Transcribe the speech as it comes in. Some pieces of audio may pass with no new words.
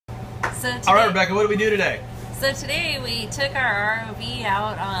So today, all right, Rebecca, what do we do today? So today we took our ROV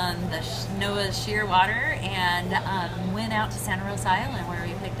out on the Noah's Shearwater and went out to Santa Rosa Island, where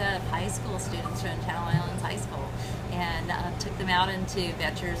we picked up high school students from Channel Islands High School and took them out into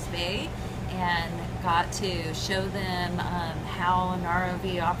Betcher's Bay and got to show them how an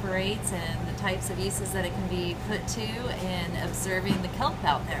ROV operates and the types of uses that it can be put to, and observing the kelp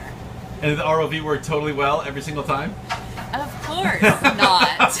out there. And the ROV worked totally well every single time? Of course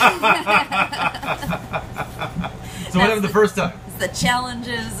not. So what happened the first time? The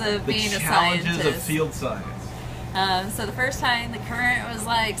challenges of being a scientist. The challenges of field science. So the first time the current was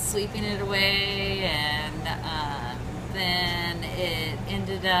like sweeping it away, and then it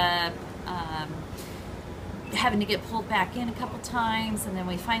ended up having to get pulled back in a couple times, and then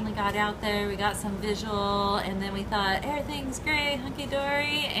we finally got out there, we got some visual, and then we thought everything's great,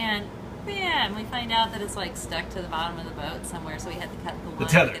 hunky-dory, and bam, we find out that it's like stuck to the bottom of the boat somewhere, so we had to cut the line.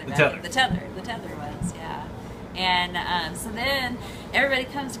 The tether Was, yeah. And so then everybody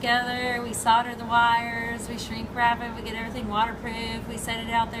comes together, we solder the wires, we shrink wrap it, we get everything waterproof, we set it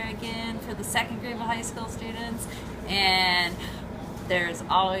out there again for the second group of high school students, and there's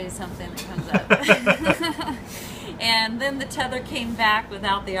always something that comes up. And then the tether came back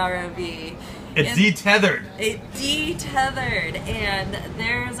without the ROV. It detethered. It detethered, and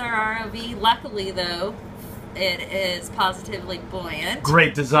there's our ROV. Luckily, though, it is positively buoyant.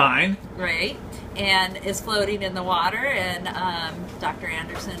 Great design. Right, and is floating in the water. And Dr.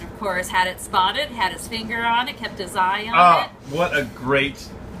 Anderson, of course, had it spotted, had his finger on it, kept his eye on it. What a great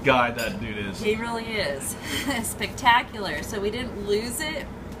guy that dude is. He really is. Spectacular. So we didn't lose it.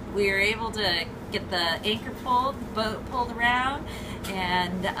 We were able to get the anchor pulled, the boat pulled around,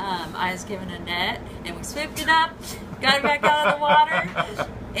 and I was given a net, and we swooped it up, got it back out of the water,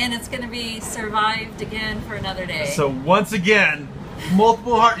 and it's going to be survived again for another day. So once again,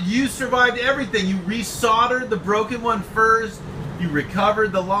 you survived everything. You resoldered the broken one first, you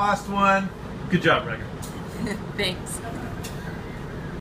recovered the lost one. Good job, Rebecca. Thanks.